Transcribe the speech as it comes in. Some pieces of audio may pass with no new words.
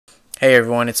Hey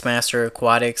everyone, it's Master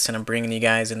Aquatics and I'm bringing you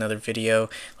guys another video.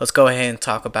 Let's go ahead and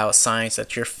talk about signs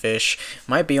that your fish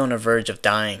might be on the verge of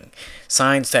dying.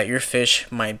 Signs that your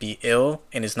fish might be ill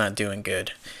and is not doing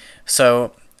good.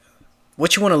 So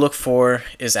what you want to look for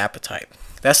is appetite.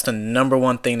 That's the number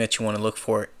one thing that you want to look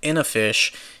for in a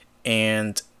fish,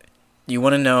 and you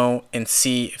want to know and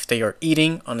see if they are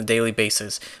eating on a daily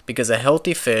basis, because a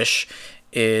healthy fish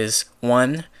is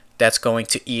one that's going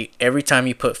to eat every time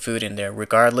you put food in there,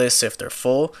 regardless if they're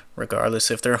full, regardless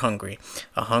if they're hungry.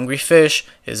 A hungry fish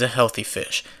is a healthy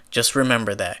fish. Just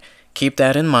remember that. Keep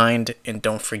that in mind and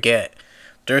don't forget.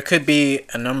 There could be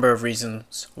a number of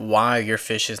reasons why your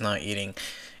fish is not eating.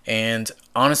 And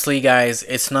honestly, guys,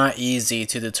 it's not easy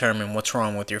to determine what's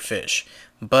wrong with your fish.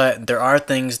 But there are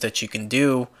things that you can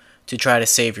do to try to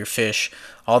save your fish.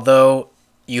 Although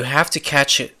you have to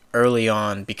catch it early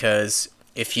on, because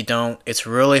if you don't, it's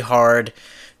really hard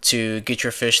to get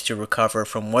your fish to recover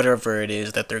from whatever it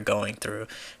is that they're going through.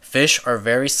 Fish are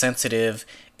very sensitive,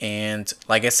 and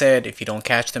like I said, if you don't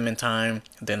catch them in time,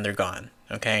 then they're gone.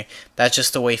 Okay, that's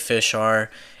just the way fish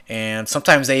are. And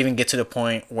sometimes they even get to the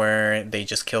point where they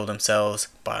just kill themselves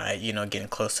by, getting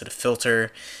close to the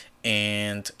filter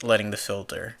and letting the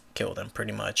filter kill them,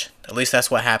 pretty much. At least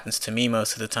that's what happens to me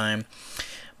most of the time.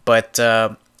 But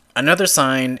another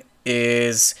sign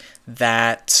is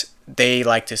that they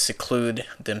like to seclude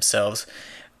themselves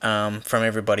from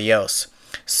everybody else.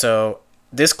 So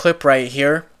this clip right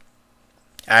here,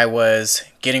 I was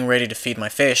getting ready to feed my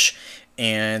fish,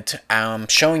 and I'm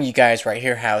showing you guys right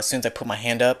here how as soon as I put my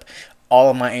hand up, all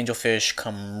of my angelfish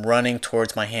come running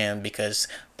towards my hand because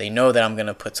they know that I'm going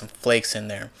to put some flakes in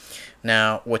there.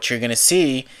 Now what you're going to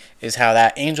see is how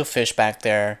that angelfish back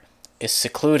there is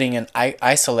secluding and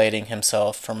isolating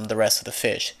himself from the rest of the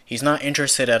fish. He's not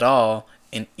interested at all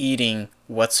in eating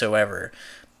whatsoever.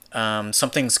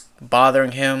 Something's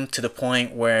bothering him to the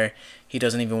point where he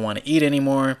doesn't even want to eat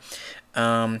anymore.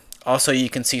 Also, you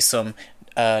can see some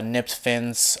nipped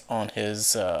fins on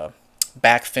his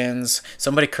back fins.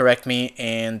 Somebody correct me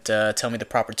and tell me the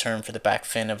proper term for the back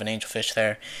fin of an angelfish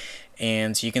there.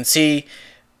 And you can see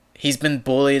he's been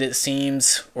bullied, it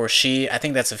seems, or she. I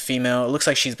think that's a female. It looks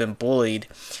like she's been bullied,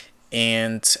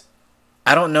 and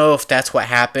I don't know if that's what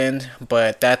happened,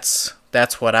 but that's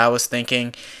what I was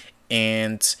thinking.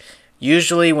 And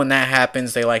usually when that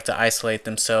happens, they like to isolate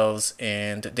themselves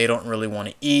and they don't really want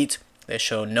to eat. They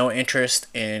show no interest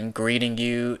in greeting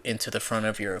you into the front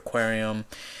of your aquarium.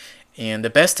 And the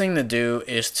best thing to do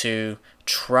is to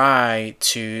try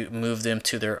to move them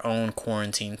to their own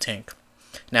quarantine tank.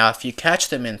 Now, if you catch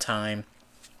them in time,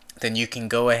 then you can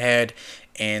go ahead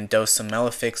and dose some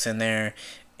Melafix in there.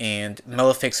 And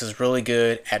Melafix is really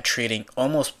good at treating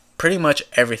almost pretty much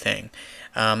everything.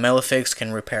 Melafix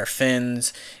can repair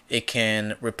fins. It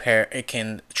can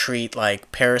treat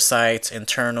like parasites,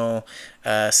 internal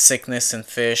sickness in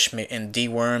fish, and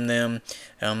deworm them.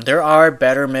 There are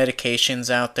better medications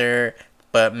out there,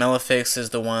 but Melafix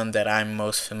is the one that I'm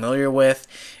most familiar with,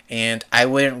 and I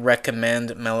wouldn't recommend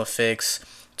Melafix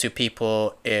to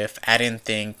people if I didn't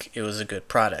think it was a good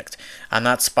product. I'm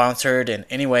not sponsored in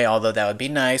any way, although that would be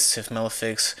nice if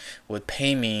Melafix would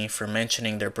pay me for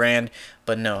mentioning their brand,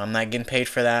 but no, I'm not getting paid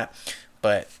for that.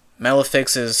 But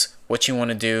Melafix is what you want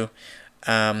to do.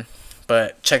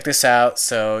 But check this out.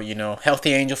 So,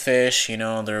 healthy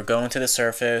angelfish, they're going to the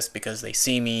surface because they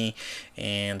see me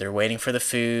and they're waiting for the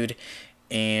food,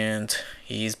 and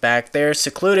he's back there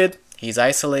secluded. He's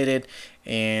isolated,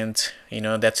 and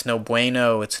that's no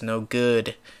bueno. It's no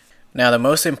good. Now, the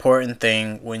most important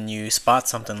thing when you spot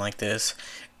something like this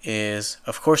is,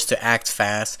 of course, to act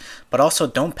fast, but also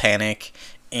don't panic,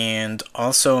 and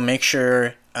also make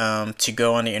sure to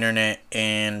go on the internet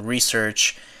and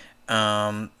research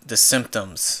the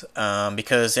symptoms,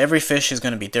 because every fish is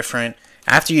going to be different.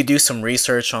 After you do some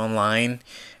research online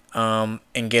and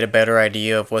get a better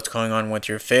idea of what's going on with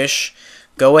your fish,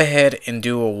 go ahead and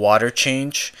do a water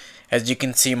change. As you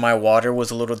can see, my water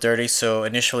was a little dirty, so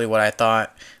initially what I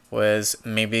thought was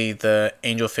maybe the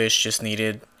angelfish just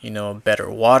needed,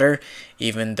 better water,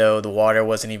 even though the water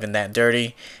wasn't even that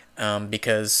dirty,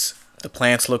 because the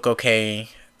plants look okay,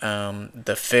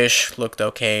 the fish looked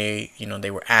okay,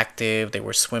 they were active, they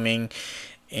were swimming.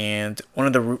 And one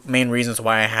of the main reasons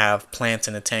why I have plants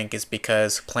in the tank is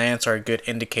because plants are a good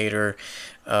indicator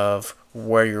of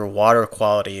where your water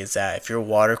quality is at. If your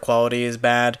water quality is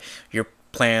bad, your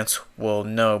plants will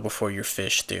know before your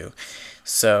fish do.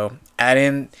 So I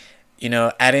didn't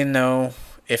know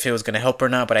if it was going to help or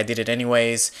not, but I did it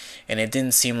anyways, and it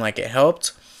didn't seem like it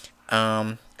helped.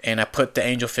 And I put the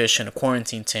angelfish in a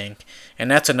quarantine tank. And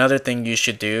that's another thing you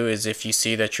should do, is if you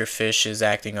see that your fish is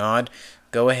acting odd,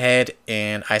 go ahead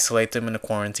and isolate them in a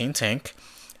quarantine tank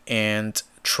and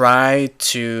try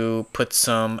to put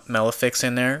some Melafix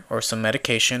in there or some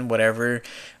medication, whatever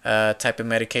type of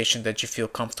medication that you feel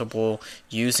comfortable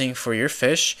using for your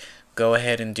fish. Go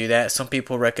ahead and do that. Some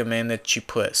people recommend that you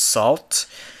put salt.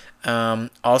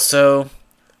 Also,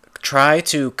 try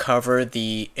to cover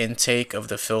the intake of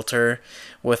the filter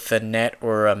with a net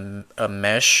or a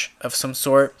mesh of some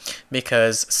sort,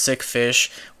 because sick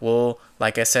fish will,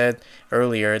 like I said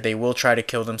earlier, they will try to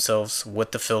kill themselves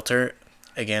with the filter.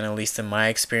 Again, at least in my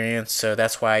experience. So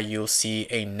that's why you'll see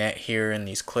a net here in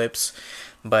these clips.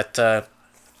 But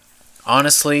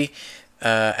honestly,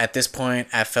 at this point,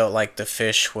 I felt like the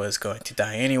fish was going to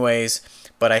die anyways,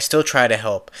 but I still try to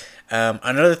help.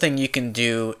 Another thing you can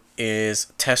do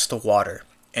is test the water,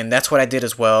 and that's what I did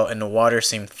as well, and the water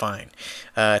seemed fine.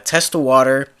 Test the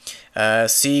water,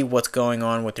 see what's going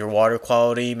on with your water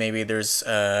quality. Maybe there's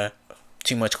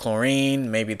too much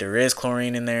chlorine, maybe there is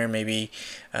chlorine in there, maybe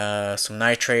some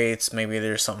nitrates, maybe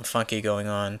there's something funky going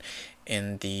on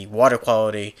in the water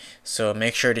quality, so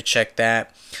make sure to check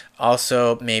that.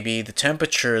 Also, maybe the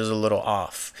temperature is a little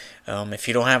off. If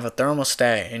you don't have a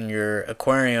thermostat in your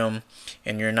aquarium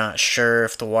and you're not sure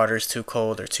if the water is too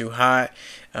cold or too hot,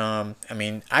 I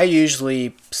mean, I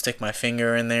usually stick my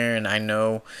finger in there and I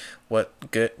know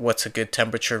what's a good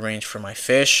temperature range for my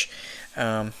fish.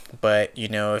 But you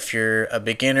know, if you're a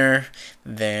beginner,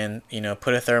 then you know,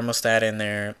 put a thermostat in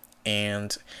there.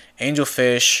 And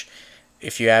angelfish,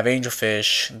 if you have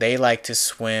angelfish, they like to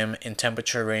swim in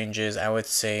temperature ranges, I would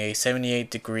say 78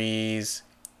 degrees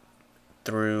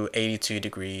through 82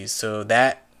 degrees. So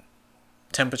that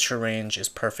temperature range is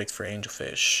perfect for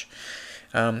angelfish.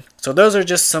 So those are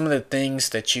just some of the things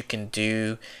that you can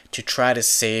do to try to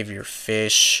save your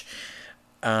fish.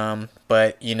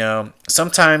 But you know,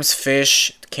 sometimes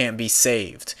fish can't be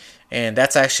saved, and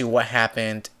that's actually what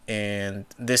happened in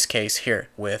this case here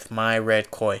with my red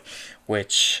koi,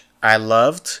 which I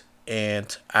loved,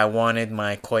 and I wanted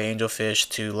my koi angelfish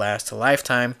to last a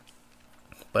lifetime.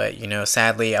 But you know,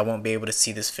 sadly, I won't be able to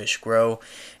see this fish grow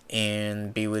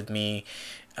and be with me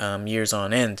years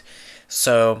on end.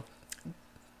 So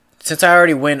since I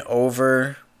already went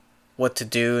over what to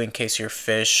do in case your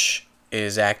fish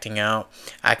is acting out,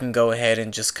 I can go ahead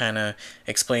and just kind of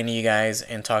explain to you guys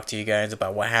and talk to you guys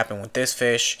about what happened with this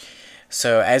fish.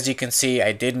 So as you can see,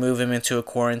 I did move him into a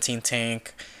quarantine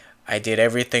tank. I did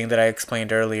everything that I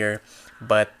explained earlier,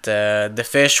 but the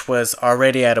fish was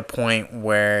already at a point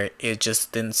where it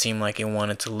just didn't seem like it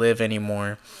wanted to live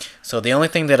anymore. So the only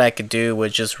thing that I could do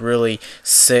was just really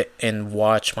sit and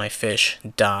watch my fish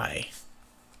die,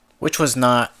 which was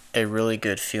not a really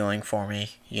good feeling for me.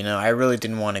 You know, I really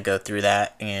didn't want to go through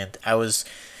that, and I was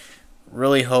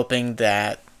really hoping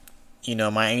that, you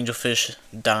know, my angelfish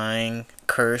dying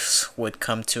curse would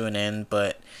come to an end,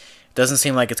 but it doesn't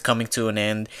seem like it's coming to an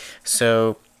end.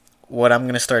 So what I'm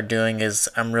going to start doing is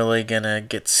I'm really going to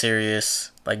get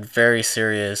serious, like very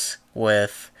serious,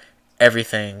 with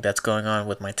everything that's going on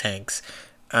with my tanks.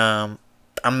 I'm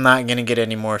not going to get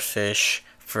any more fish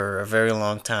for a very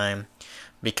long time,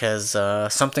 because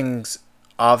something's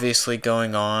obviously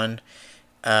going on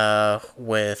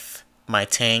with my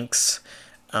tanks,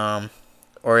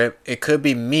 or it could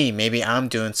be me. Maybe I'm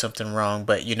doing something wrong,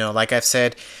 but you know, like I've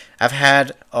said, I've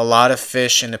had a lot of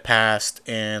fish in the past,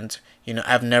 and you know,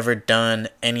 I've never done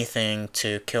anything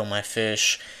to kill my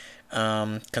fish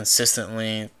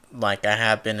consistently like I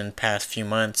have been in the past few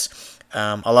months.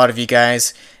 A lot of you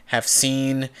guys have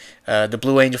seen the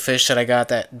blue angelfish that I got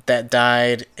that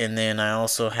died, and then I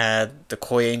also had the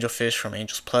koi angelfish from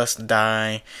Angels Plus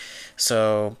die.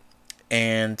 So,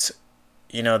 and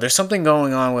you know, there's something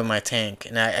going on with my tank,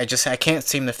 and I can't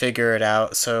seem to figure it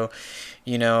out. So,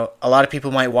 you know, a lot of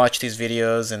people might watch these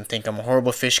videos and think I'm a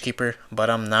horrible fish keeper, but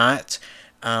I'm not.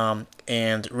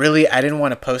 And really, I didn't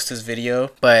want to post this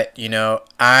video, but you know,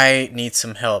 I need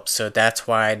some help, so that's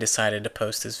why I decided to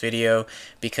post this video,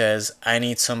 because I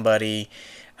need somebody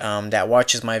that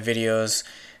watches my videos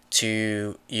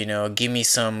to, you know, give me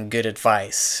some good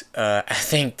advice. I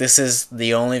think this is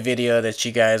the only video that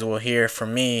you guys will hear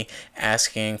from me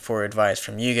asking for advice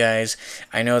from you guys.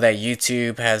 I know that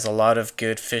YouTube has a lot of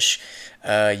good fish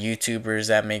YouTubers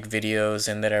that make videos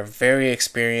and that are very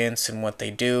experienced in what they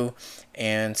do,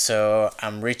 and so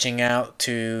I'm reaching out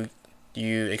to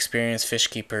you experienced fish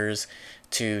keepers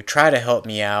to try to help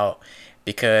me out,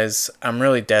 because I'm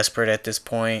really desperate at this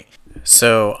point.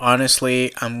 So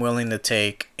honestly, I'm willing to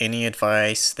take any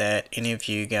advice that any of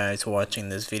you guys watching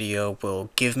this video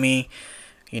will give me.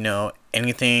 You know,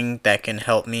 anything that can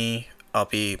help me, I'll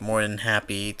be more than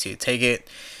happy to take it.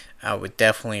 I would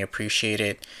definitely appreciate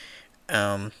it.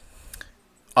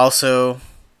 Also,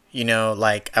 you know,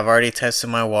 like I've already tested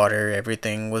my water,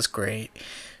 everything was great.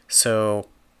 So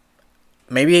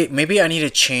maybe I need to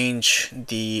change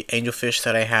the angelfish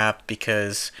that I have,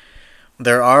 because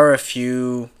there are a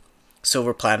few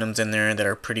silver platinums in there that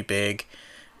are pretty big,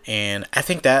 and I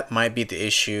think that might be the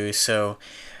issue. So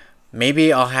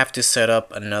maybe I'll have to set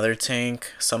up another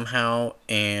tank somehow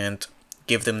and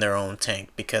give them their own tank,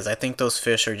 because I think those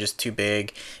fish are just too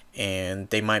big and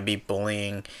they might be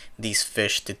bullying these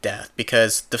fish to death,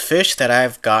 because the fish that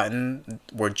I've gotten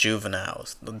were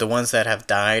juveniles. The ones that have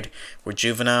died were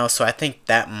juveniles, so I think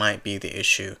that might be the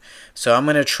issue. So I'm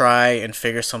going to try and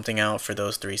figure something out for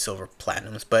those 3 silver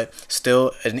platinums, but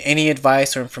still, any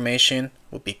advice or information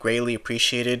would be greatly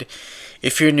appreciated.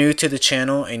 If you're new to the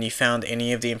channel and you found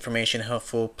any of the information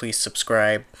helpful, please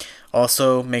subscribe.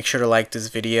 Also, make sure to like this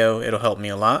video. It'll help me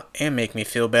a lot and make me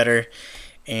feel better.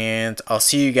 And I'll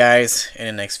see you guys in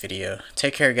the next video.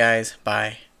 Take care, guys.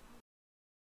 Bye.